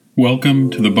Welcome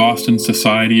to the Boston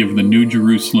Society of the New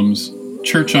Jerusalem's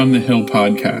Church on the Hill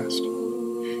podcast.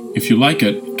 If you like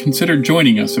it, consider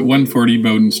joining us at 140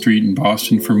 Bowdoin Street in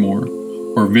Boston for more,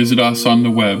 or visit us on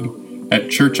the web at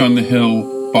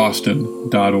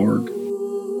churchonthehillboston.org.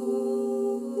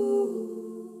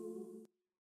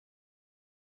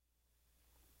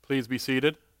 Please be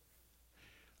seated.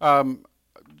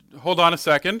 Hold on a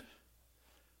second.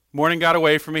 Morning got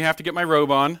away from me. Have to get my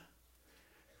robe on.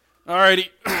 Alrighty.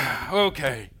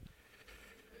 Okay.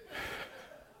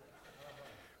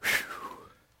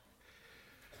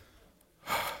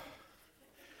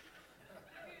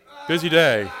 Busy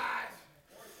day.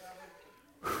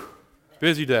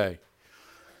 Busy day.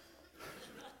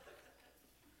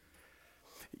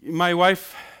 My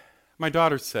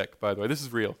daughter's sick, by the way. This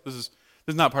is real. This is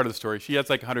not part of the story. She has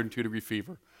like 102-degree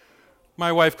fever.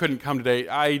 My wife couldn't come today.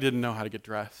 I didn't know how to get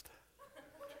dressed.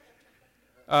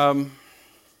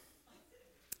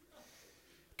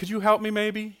 Could you help me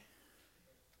maybe?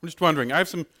 I'm just wondering. I have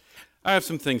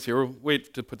some things here. We'll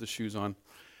wait to put the shoes on.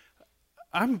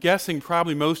 I'm guessing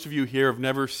probably most of you here have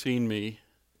never seen me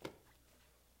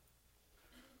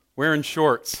wearing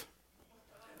shorts.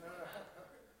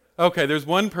 Okay, there's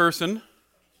one person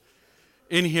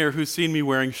in here who's seen me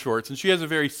wearing shorts, and she has a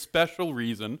very special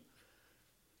reason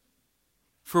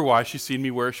for why she's seen me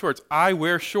wear shorts. I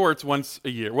wear shorts once a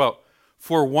year. Well,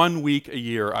 for 1 week a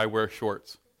year, I wear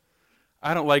shorts.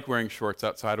 I don't like wearing shorts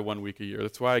outside of 1 week a year.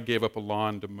 That's why I gave up a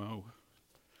lawn to mow.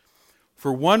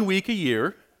 For 1 week a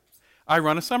year, I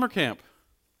run a summer camp.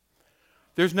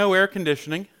 There's no air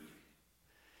conditioning.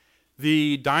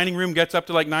 The dining room gets up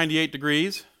to like 98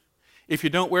 degrees. If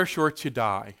you don't wear shorts, you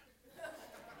die.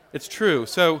 It's true.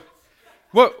 So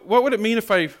what would it mean if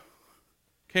I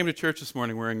came to church this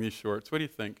morning wearing these shorts? What do you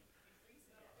think?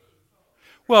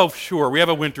 Well, sure, we have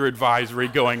a winter advisory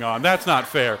going on. That's not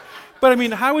fair. But I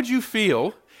mean, how would you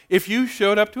feel if you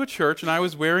showed up to a church and I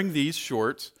was wearing these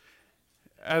shorts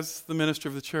as the minister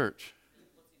of the church?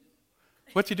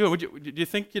 What's he doing? Do you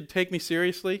think you'd take me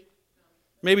seriously?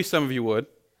 Maybe some of you would.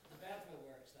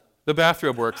 The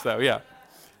bathrobe works, though, yeah.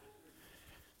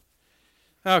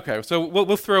 Okay, so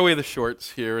we'll throw away the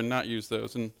shorts here and not use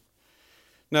those. And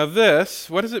now this,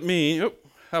 what does it mean? Oh,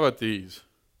 how about these?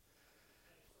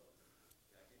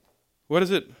 What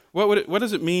does it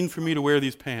mean for me to wear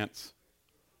these pants?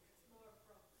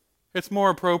 It's more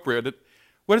appropriate.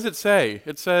 What does it say?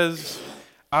 It says,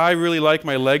 I really like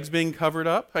my legs being covered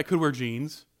up. I could wear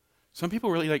jeans. Some people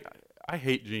really like, I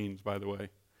hate jeans, by the way.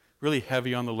 Really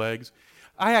heavy on the legs.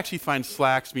 I actually find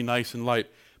slacks to be nice and light.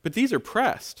 But these are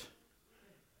pressed.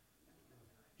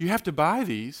 You have to buy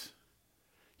these.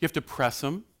 You have to press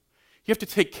them. You have to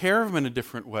take care of them in a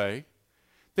different way.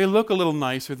 They look a little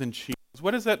nicer than jeans.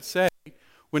 What does that say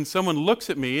when someone looks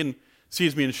at me and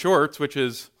sees me in shorts, which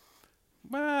is,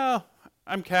 well,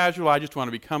 I'm casual, I just want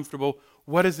to be comfortable.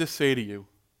 What does this say to you?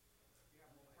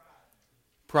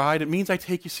 Pride. It means I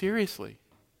take you seriously.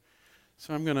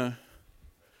 So I'm going to,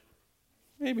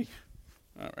 maybe,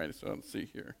 all right, so let's see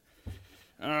here.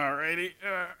 All righty.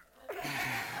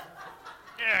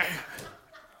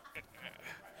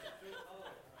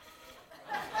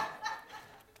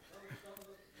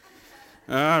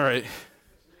 All right.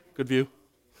 Good view.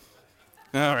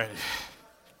 All right.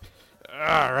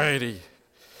 All righty.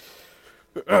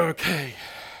 Okay.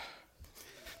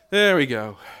 There we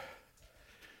go.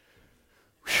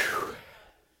 Whew.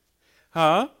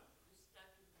 Huh?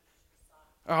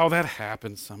 Oh, that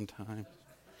happens sometimes.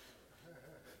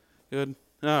 Good.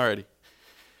 All righty.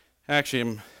 Actually,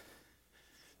 I'm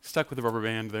stuck with the rubber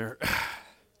band there. All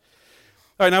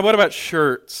right, now what about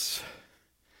shirts?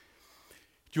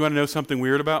 Do you want to know something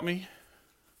weird about me?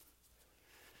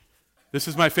 This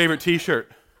is my favorite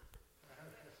t-shirt.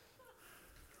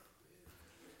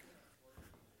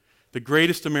 The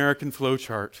Greatest American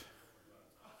Flowchart.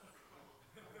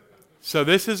 So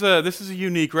this is a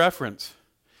unique reference.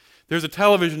 There's a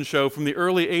television show from the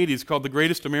early 80s called The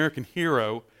Greatest American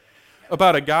Hero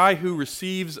about a guy who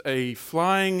receives a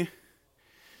flying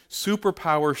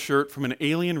superpower shirt from an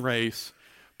alien race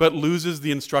but loses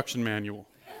the instruction manual.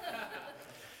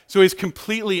 So he's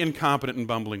completely incompetent and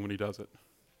bumbling when he does it.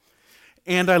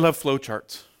 And I love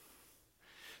flowcharts.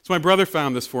 So my brother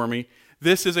found this for me.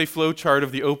 This is a flowchart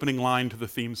of the opening line to the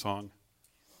theme song.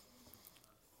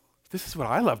 This is what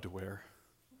I love to wear.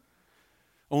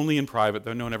 Only in private,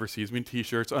 though. No one ever sees me in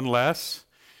t-shirts, unless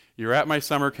you're at my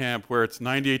summer camp where it's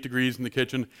 98 degrees in the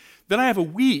kitchen. Then I have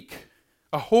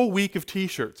a whole week of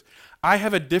t-shirts. I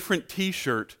have a different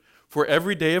t-shirt for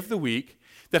every day of the week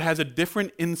that has a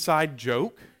different inside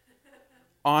joke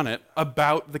on it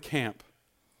about the camp.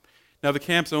 Now the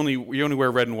camp's we only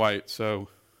wear red and white, so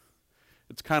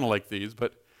It's kind of like these,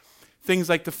 but things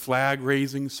like the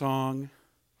flag-raising song,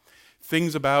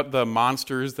 things about the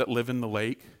monsters that live in the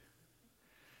lake.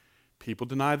 People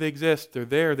deny they exist. They're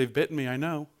there. They've bitten me, I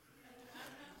know.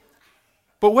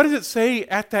 But what does it say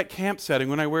at that camp setting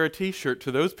when I wear a t-shirt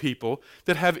to those people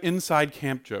that have inside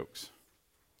camp jokes?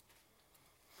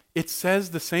 It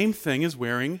says the same thing as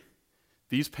wearing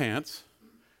these pants.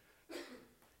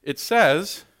 It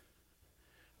says,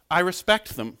 I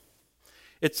respect them.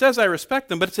 It says I respect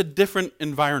them, but it's a different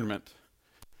environment.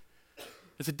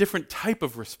 It's a different type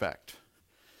of respect.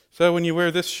 So when you wear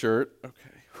this shirt,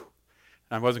 okay,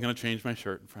 I wasn't going to change my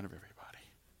shirt in front of everybody.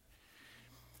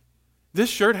 This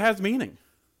shirt has meaning.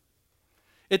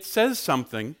 It says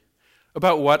something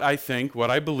about what I think,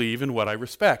 what I believe, and what I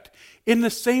respect. In the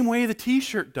same way the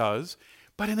t-shirt does,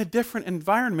 but in a different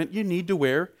environment, you need to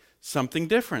wear something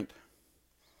different.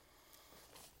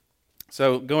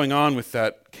 So going on with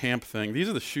that camp thing, these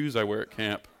are the shoes I wear at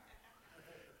camp.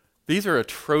 These are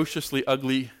atrociously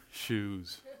ugly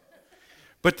shoes.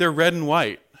 But they're red and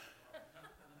white.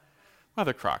 Well,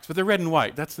 they're Crocs, but they're red and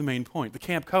white. That's the main point. The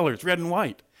camp colors, red and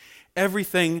white.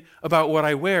 Everything about what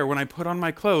I wear when I put on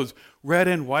my clothes, red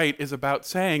and white, is about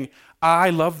saying, I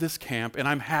love this camp and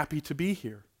I'm happy to be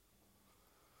here.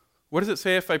 What does it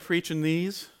say if I preach in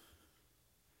these?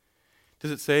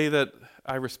 Does it say that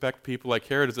I respect people I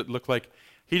care? Does it look like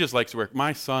he just likes to wear?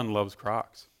 My son loves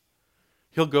Crocs.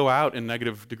 He'll go out in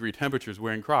negative degree temperatures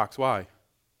wearing Crocs. Why?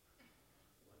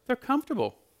 They're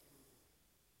comfortable.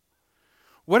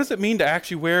 What does it mean to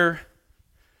actually wear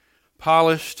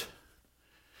polished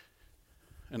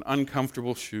and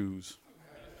uncomfortable shoes?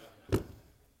 It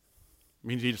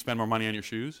means you need to spend more money on your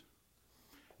shoes?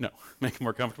 No. Make them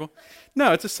more comfortable?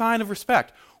 No, it's a sign of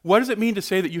respect. What does it mean to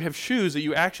say that you have shoes that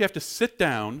you actually have to sit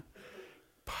down,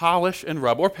 polish, and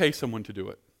rub, or pay someone to do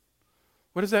it?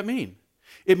 What does that mean?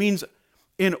 It means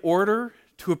in order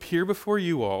to appear before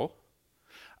you all,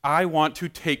 I want to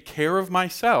take care of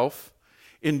myself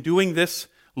in doing this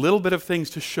little bit of things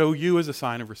to show you as a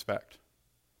sign of respect.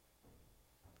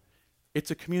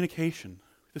 It's a communication.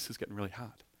 This is getting really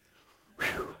hot.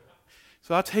 Whew.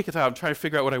 So I'll take it out and try to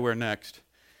figure out what I wear next.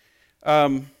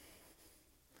 My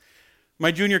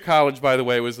junior college, by the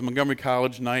way, was the Montgomery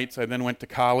College Knights. I then went to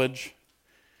college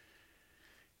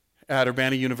at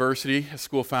Urbana University, a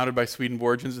school founded by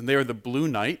Swedenborgians, and they were the Blue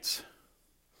Knights.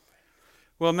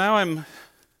 Well, now I'm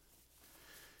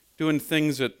doing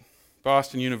things at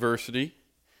Boston University,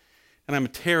 and I'm a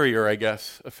Terrier, I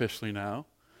guess, officially now.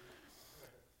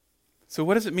 So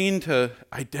what does it mean to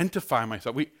identify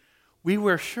myself? We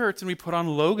wear shirts and we put on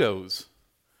logos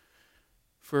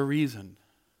for a reason.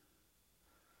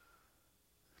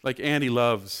 Like Andy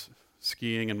loves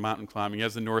skiing and mountain climbing. He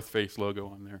has the North Face logo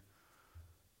on there.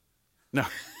 No.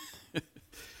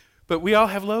 But we all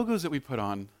have logos that we put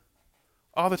on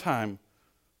all the time.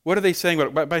 What are they saying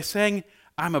about it? By saying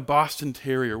I'm a Boston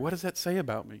Terrier, what does that say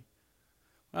about me?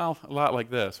 Well, a lot like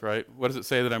this, right? What does it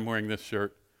say that I'm wearing this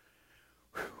shirt?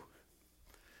 Whew.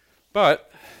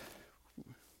 But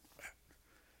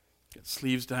get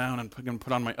sleeves down and I'm going to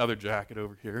put on my other jacket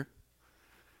over here.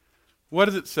 What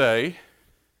does it say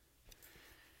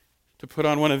to put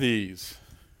on one of these?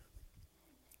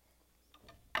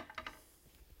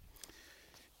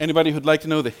 Anybody who'd like to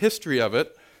know the history of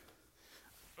it,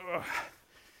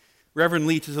 Reverend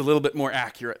Leach is a little bit more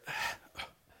accurate,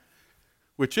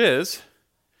 which is,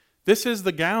 this is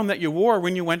the gown that you wore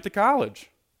when you went to college.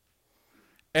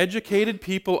 Educated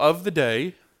people of the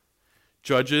day,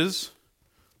 judges,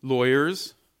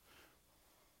 lawyers,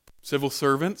 civil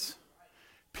servants,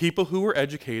 people who were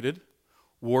educated,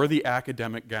 wore the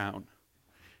academic gown.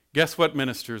 Guess what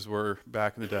ministers were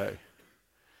back in the day?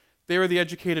 They were the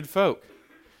educated folk.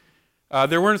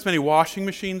 There weren't as many washing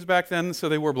machines back then, so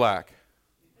they wore black.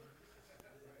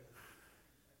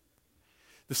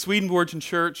 The Swedenborgian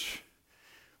Church,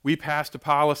 we passed a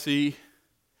policy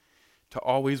to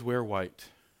always wear white.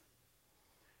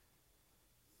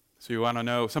 So you want to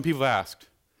know, some people asked,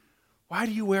 why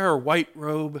do you wear a white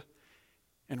robe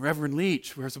and Reverend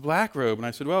Leach wears a black robe? And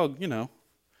I said, well, you know,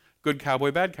 good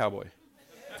cowboy, bad cowboy.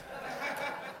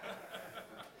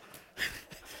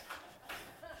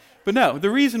 But no, the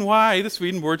reason why the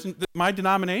Swedenborgian, my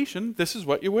denomination, this is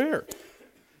what you wear.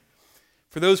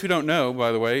 For those who don't know,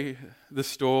 by the way, this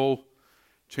stole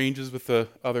changes with the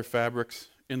other fabrics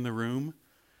in the room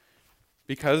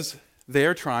because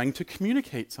they're trying to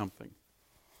communicate something.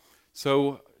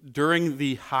 So during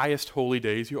the highest holy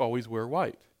days, you always wear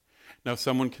white. Now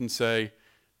someone can say,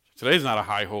 today's not a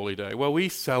high holy day. Well, we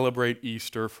celebrate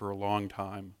Easter for a long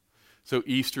time. So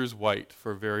Easter's white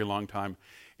for a very long time.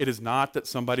 It is not that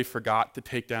somebody forgot to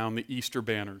take down the Easter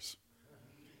banners.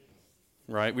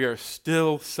 right? We are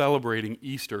still celebrating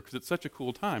Easter because it's such a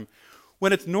cool time.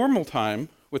 When it's normal time,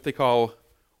 what they call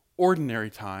ordinary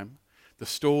time, the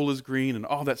stole is green and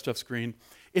all that stuff's green,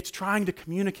 it's trying to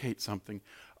communicate something.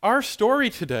 Our story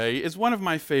today is one of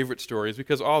my favorite stories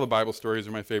because all the Bible stories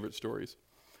are my favorite stories.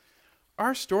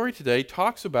 Our story today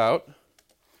talks about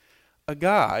a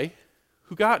guy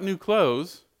who got new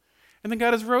clothes and then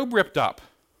got his robe ripped up.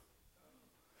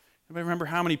 Anybody remember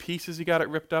how many pieces he got it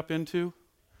ripped up into?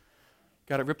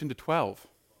 Got it ripped into 12.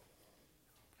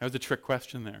 That was a trick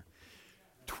question there.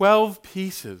 12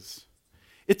 pieces.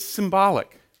 It's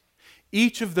symbolic.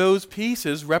 Each of those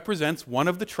pieces represents one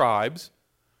of the tribes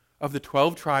of the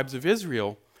 12 tribes of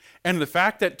Israel. And the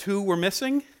fact that 2 were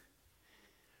missing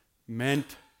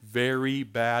meant very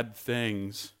bad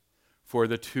things for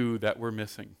the 2 that were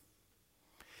missing.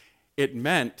 It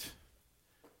meant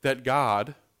that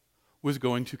God was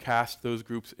going to cast those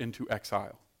groups into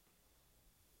exile.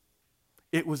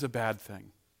 It was a bad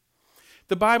thing.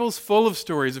 The Bible's full of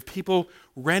stories of people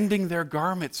rending their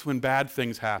garments when bad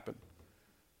things happen.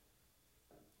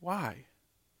 Why?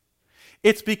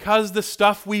 It's because the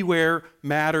stuff we wear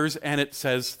matters and it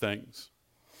says things.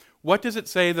 What does it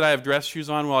say that I have dress shoes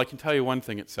on? Well, I can tell you one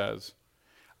thing it says.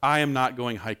 I am not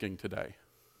going hiking today.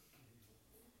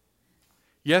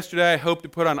 Yesterday I hoped to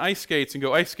put on ice skates and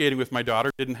go ice skating with my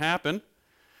daughter. Didn't happen.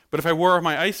 But if I wore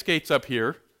my ice skates up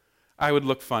here, I would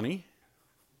look funny.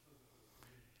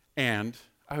 And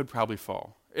I would probably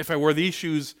fall. If I wore these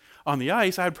shoes on the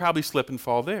ice, I'd probably slip and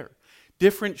fall there.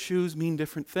 Different shoes mean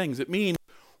different things. It means,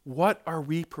 what are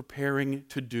we preparing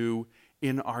to do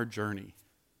in our journey?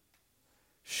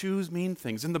 Shoes mean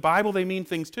things. In the Bible, they mean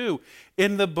things too.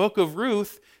 In the book of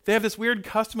Ruth, they have this weird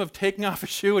custom of taking off a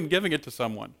shoe and giving it to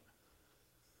someone.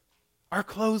 Our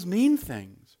clothes mean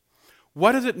things.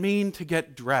 What does it mean to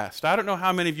get dressed? I don't know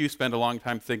how many of you spend a long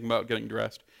time thinking about getting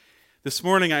dressed. This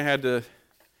morning I had to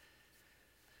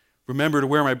remember to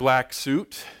wear my black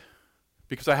suit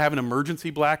because I have an emergency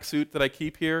black suit that I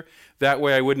keep here. That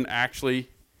way I wouldn't actually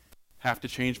have to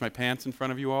change my pants in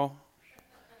front of you all.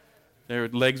 Their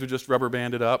legs are just rubber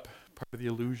banded up, part of the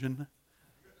illusion.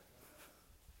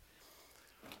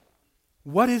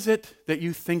 What is it that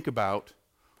you think about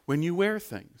when you wear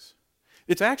things?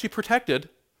 It's actually protected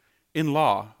in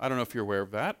law. I don't know if you're aware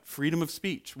of that. Freedom of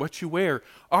speech, what you wear.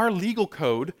 Our legal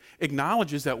code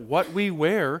acknowledges that what we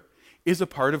wear is a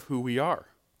part of who we are.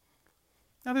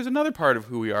 Now there's another part of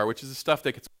who we are, which is the stuff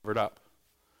that gets covered up.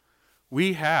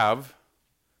 We have,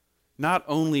 not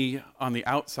only on the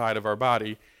outside of our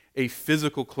body, a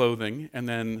physical clothing and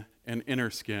then an inner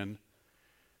skin,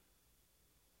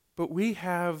 but we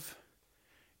have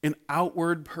an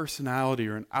outward personality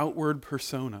or an outward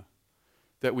persona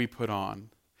that we put on,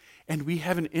 and we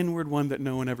have an inward one that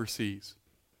no one ever sees.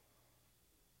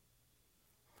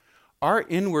 Our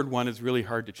inward one is really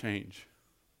hard to change.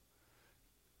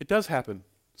 It does happen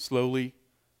slowly,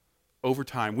 over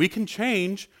time. We can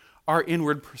change our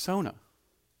inward persona,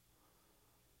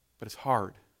 but it's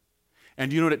hard. And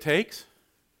do you know what it takes?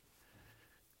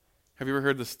 Have you ever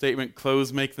heard the statement,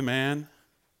 clothes make the man?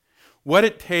 What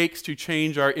it takes to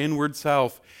change our inward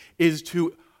self is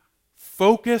to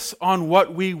focus on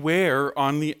what we wear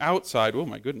on the outside. Oh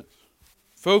my goodness.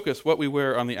 Focus what we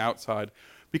wear on the outside.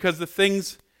 Because the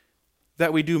things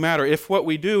that we do matter. If what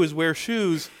we do is wear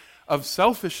shoes of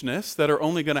selfishness that are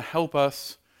only going to help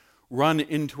us run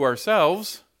into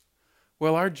ourselves,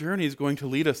 well, our journey is going to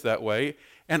lead us that way,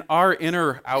 and our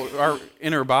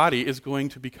inner body is going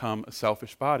to become a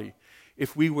selfish body.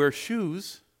 If we wear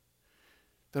shoes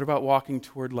that are about walking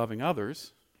toward loving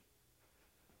others,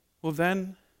 well,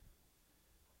 then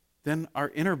our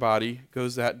inner body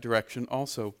goes that direction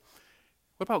also.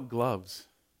 What about gloves?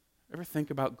 Ever think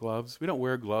about gloves? We don't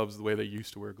wear gloves the way they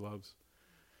used to wear gloves.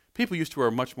 People used to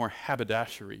wear much more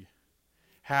haberdashery,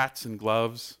 hats and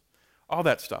gloves, all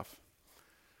that stuff.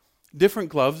 Different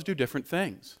gloves do different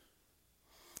things.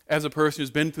 As a person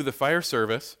who's been through the fire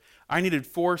service, I needed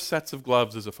 4 sets of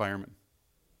gloves as a fireman.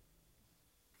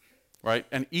 Right?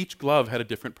 And each glove had a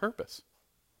different purpose.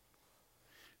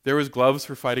 There was gloves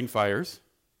for fighting fires.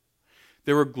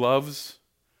 There were gloves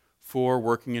for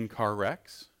working in car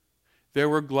wrecks. There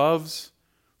were gloves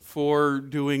for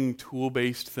doing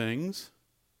tool-based things,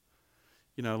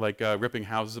 like ripping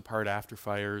houses apart after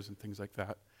fires and things like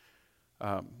that.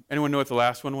 Anyone know what the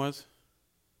last one was?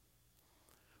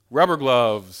 Rubber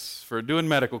gloves for doing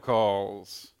medical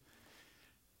calls.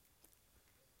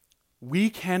 We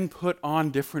can put on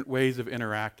different ways of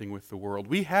interacting with the world.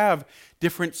 We have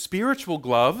different spiritual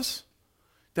gloves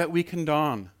that we can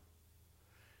don.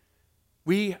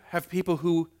 We have people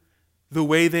who The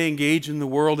way they engage in the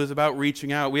world is about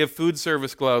reaching out. We have food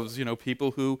service gloves,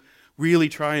 people who really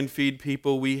try and feed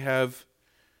people. We have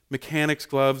mechanics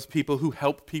gloves, people who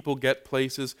help people get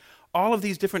places. All of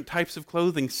these different types of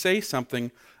clothing say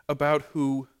something about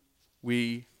who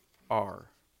we are.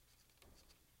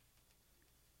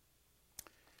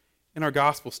 In our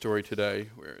gospel story today,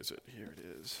 where is it? Here it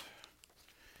is.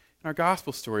 In our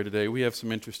gospel story today, we have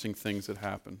some interesting things that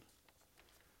happen.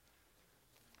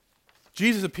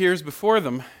 Jesus appears before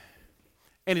them,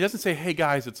 and he doesn't say, "Hey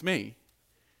guys, it's me."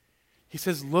 He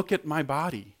says, "Look at my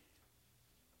body."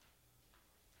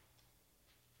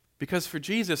 Because for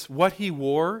Jesus, what he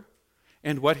wore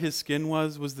and what his skin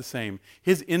was the same.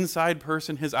 His inside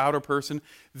person, his outer person,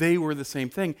 they were the same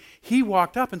thing. He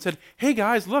walked up and said, "Hey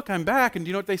guys, look, I'm back." And do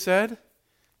you know what they said?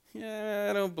 "Yeah,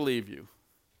 I don't believe you."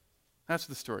 That's what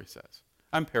the story says.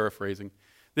 I'm paraphrasing.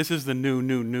 This is the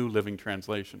new Living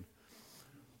Translation.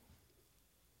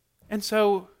 And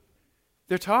so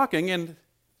they're talking, and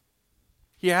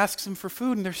he asks them for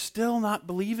food, and they're still not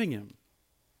believing him.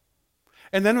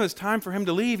 And then when it's time for him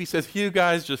to leave, he says, "You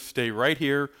guys just stay right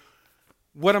here.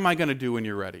 What am I going to do when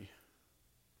you're ready?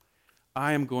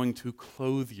 I am going to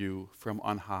clothe you from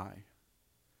on high."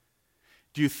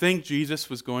 Do you think Jesus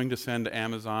was going to send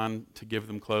Amazon to give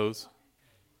them clothes?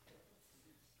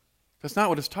 That's not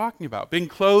what it's talking about. Being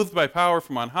clothed by power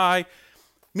from on high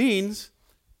means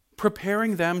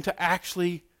preparing them to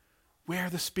actually wear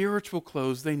the spiritual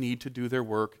clothes they need to do their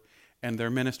work and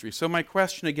their ministry. So my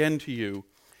question again to you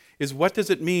is, what does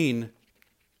it mean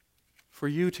for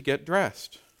you to get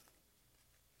dressed?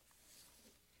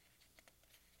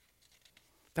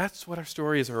 That's what our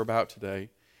stories are about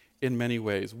today in many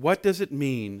ways. What does it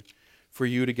mean for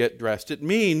you to get dressed? It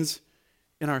means,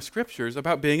 in our scriptures,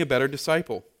 about being a better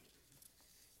disciple.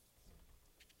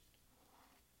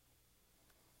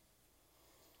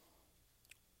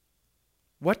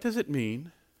 What does it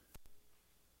mean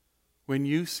when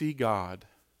you see God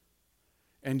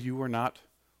and you are not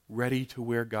ready to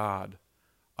wear God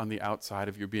on the outside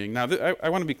of your being? Now, I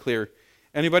want to be clear.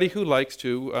 Anybody who likes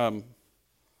to,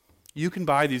 you can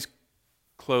buy these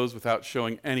clothes without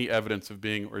showing any evidence of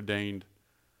being ordained.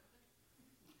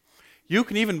 You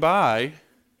can even buy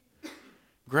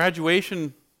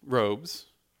graduation robes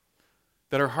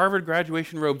that are Harvard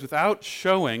graduation robes without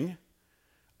showing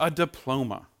a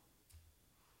diploma.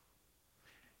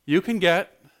 You can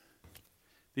get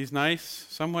these nice,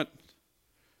 somewhat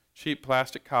cheap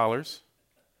plastic collars.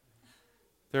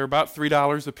 They're about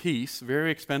 $3 a piece,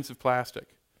 very expensive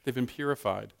plastic. They've been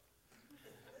purified.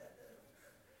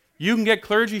 You can get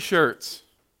clergy shirts.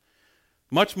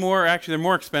 Much more, actually, they're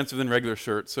more expensive than regular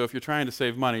shirts. So if you're trying to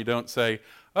save money, don't say,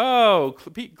 "Oh,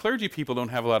 clergy people don't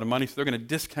have a lot of money, so they're going to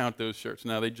discount those shirts."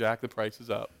 No, they jack the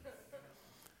prices up.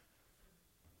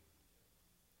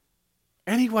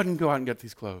 Anyone can go out and get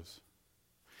these clothes.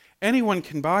 Anyone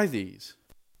can buy these.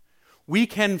 We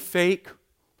can fake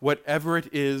whatever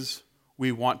it is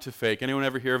we want to fake. Anyone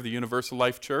ever hear of the Universal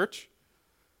Life Church?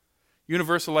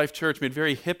 Universal Life Church made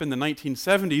very hip in the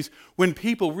 1970s when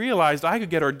people realized I could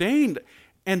get ordained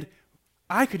and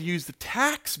I could use the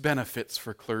tax benefits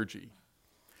for clergy.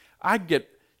 I'd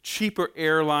get cheaper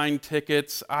airline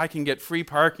tickets. I can get free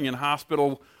parking in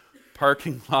hospital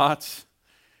parking lots.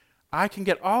 I can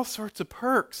get all sorts of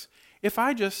perks if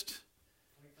I just...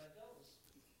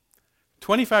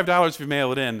 $25 if you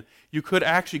mail it in. You could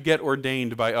actually get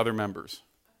ordained by other members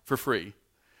for free.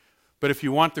 But if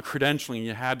you want the credentialing,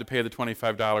 you had to pay the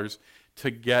 $25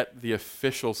 to get the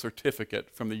official certificate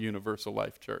from the Universal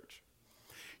Life Church.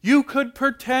 You could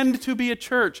pretend to be a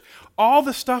church. All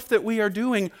the stuff that we are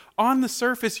doing on the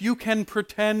surface, you can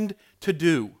pretend to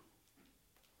do.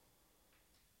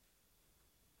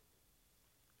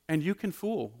 And you can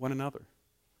fool one another.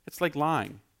 It's like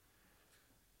lying.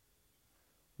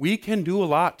 We can do a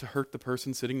lot to hurt the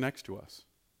person sitting next to us.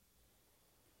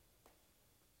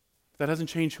 That doesn't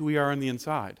change who we are on the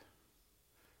inside.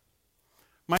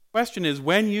 My question is,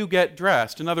 when you get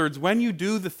dressed, in other words, when you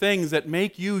do the things that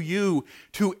make you you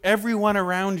to everyone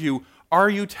around you, are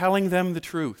you telling them the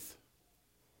truth?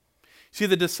 See,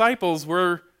 the disciples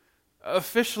were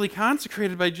officially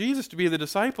consecrated by Jesus to be the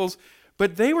disciples,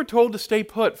 but they were told to stay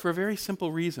put for a very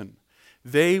simple reason.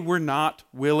 They were not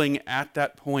willing at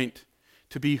that point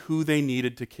to be who they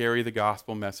needed to carry the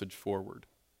gospel message forward.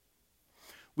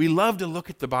 We love to look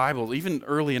at the Bible, even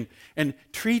early, and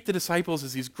treat the disciples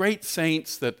as these great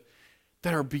saints that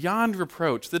are beyond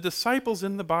reproach. The disciples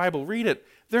in the Bible, read it,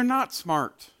 they're not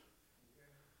smart.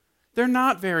 They're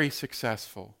not very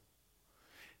successful.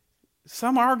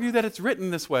 Some argue that it's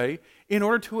written this way in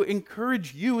order to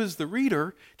encourage you as the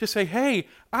reader to say, "Hey,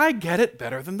 I get it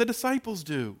better than the disciples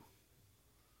do."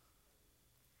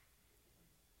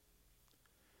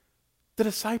 The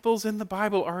disciples in the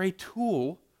Bible are a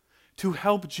tool to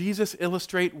help Jesus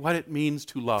illustrate what it means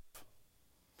to love.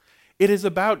 It is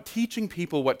about teaching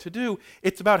people what to do.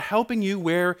 It's about helping you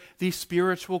wear the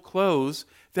spiritual clothes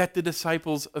that the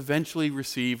disciples eventually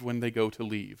receive when they go to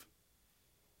leave.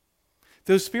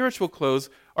 Those spiritual clothes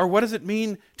are what does it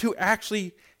mean to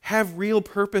actually have real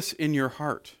purpose in your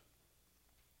heart.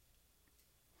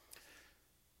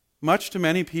 Much to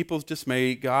many people's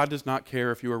dismay, God does not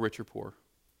care if you are rich or poor.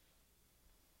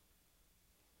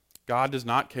 God does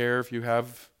not care if you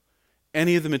have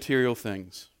any of the material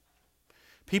things.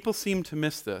 People seem to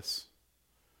miss this.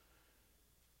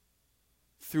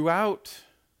 Throughout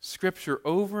Scripture,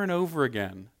 over and over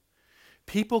again,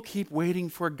 people keep waiting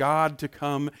for God to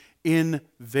come in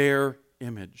their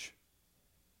image.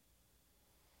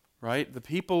 Right? The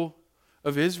people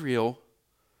of Israel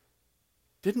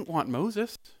didn't want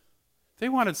Moses. They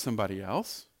wanted somebody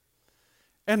else.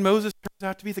 And Moses turns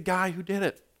out to be the guy who did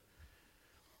it.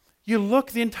 You look,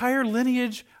 the entire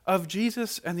lineage of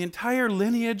Jesus and the entire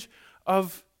lineage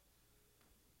of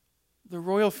the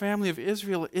royal family of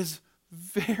Israel is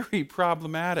very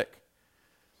problematic.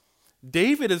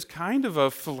 David is kind of a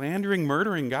philandering,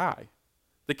 murdering guy.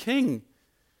 The king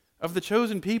of the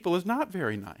chosen people is not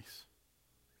very nice.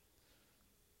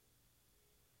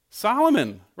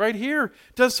 Solomon, right here,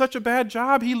 does such a bad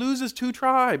job, he loses 2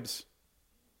 tribes.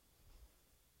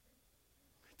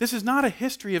 This is not a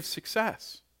history of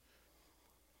success.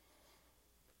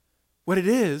 What it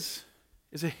is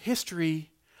a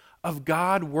history of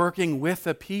God working with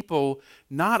a people,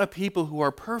 not a people who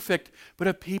are perfect, but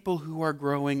a people who are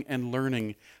growing and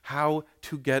learning how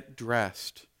to get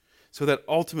dressed, so that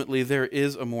ultimately there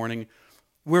is a morning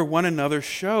where one another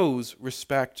shows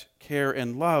respect, care,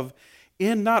 and love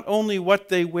in not only what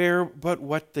they wear, but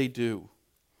what they do.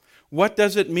 What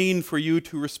does it mean for you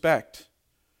to respect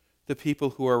the people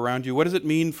who are around you? What does it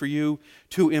mean for you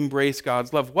to embrace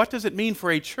God's love? What does it mean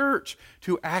for a church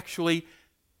to actually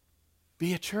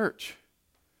be a church?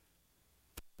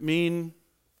 Does it mean we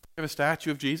have a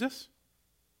statue of Jesus?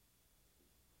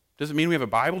 Does it mean we have a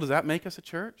Bible? Does that make us a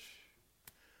church?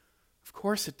 Of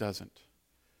course it doesn't.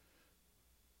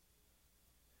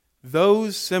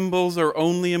 Those symbols are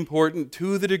only important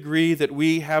to the degree that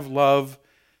we have love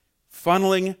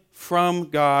funneling from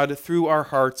God through our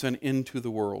hearts and into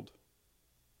the world.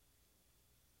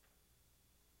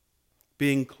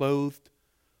 Being clothed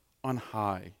on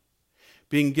high,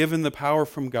 being given the power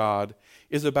from God,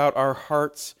 is about our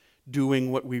hearts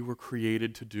doing what we were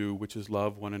created to do, which is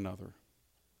love one another.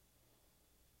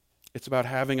 It's about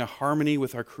having a harmony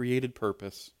with our created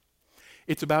purpose.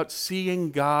 It's about seeing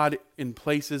God in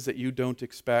places that you don't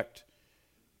expect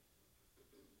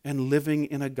and living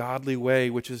in a godly way,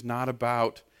 which is not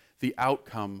about the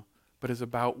outcome, but is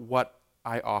about what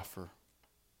I offer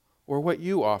or what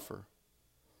you offer.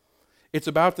 It's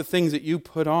about the things that you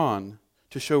put on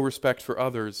to show respect for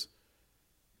others,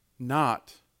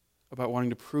 not about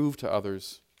wanting to prove to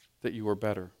others that you are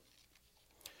better.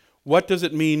 What does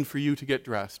it mean for you to get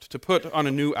dressed, to put on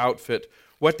a new outfit?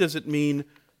 What does it mean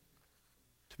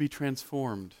to be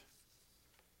transformed?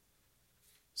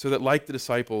 So that, like the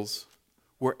disciples,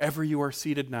 wherever you are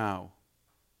seated now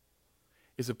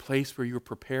is a place where you're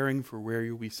preparing for where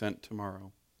you'll be sent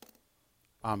tomorrow.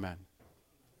 Amen.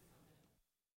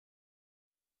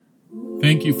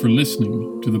 Thank you for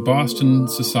listening to the Boston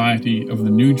Society of the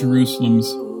New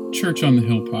Jerusalem's Church on the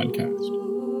Hill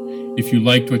podcast. If you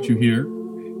liked what you hear,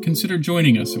 consider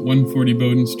joining us at 140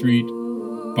 Bowden Street,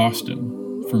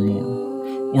 Boston, for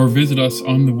more, or visit us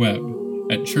on the web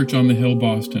at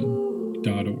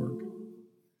churchonthehillboston.org.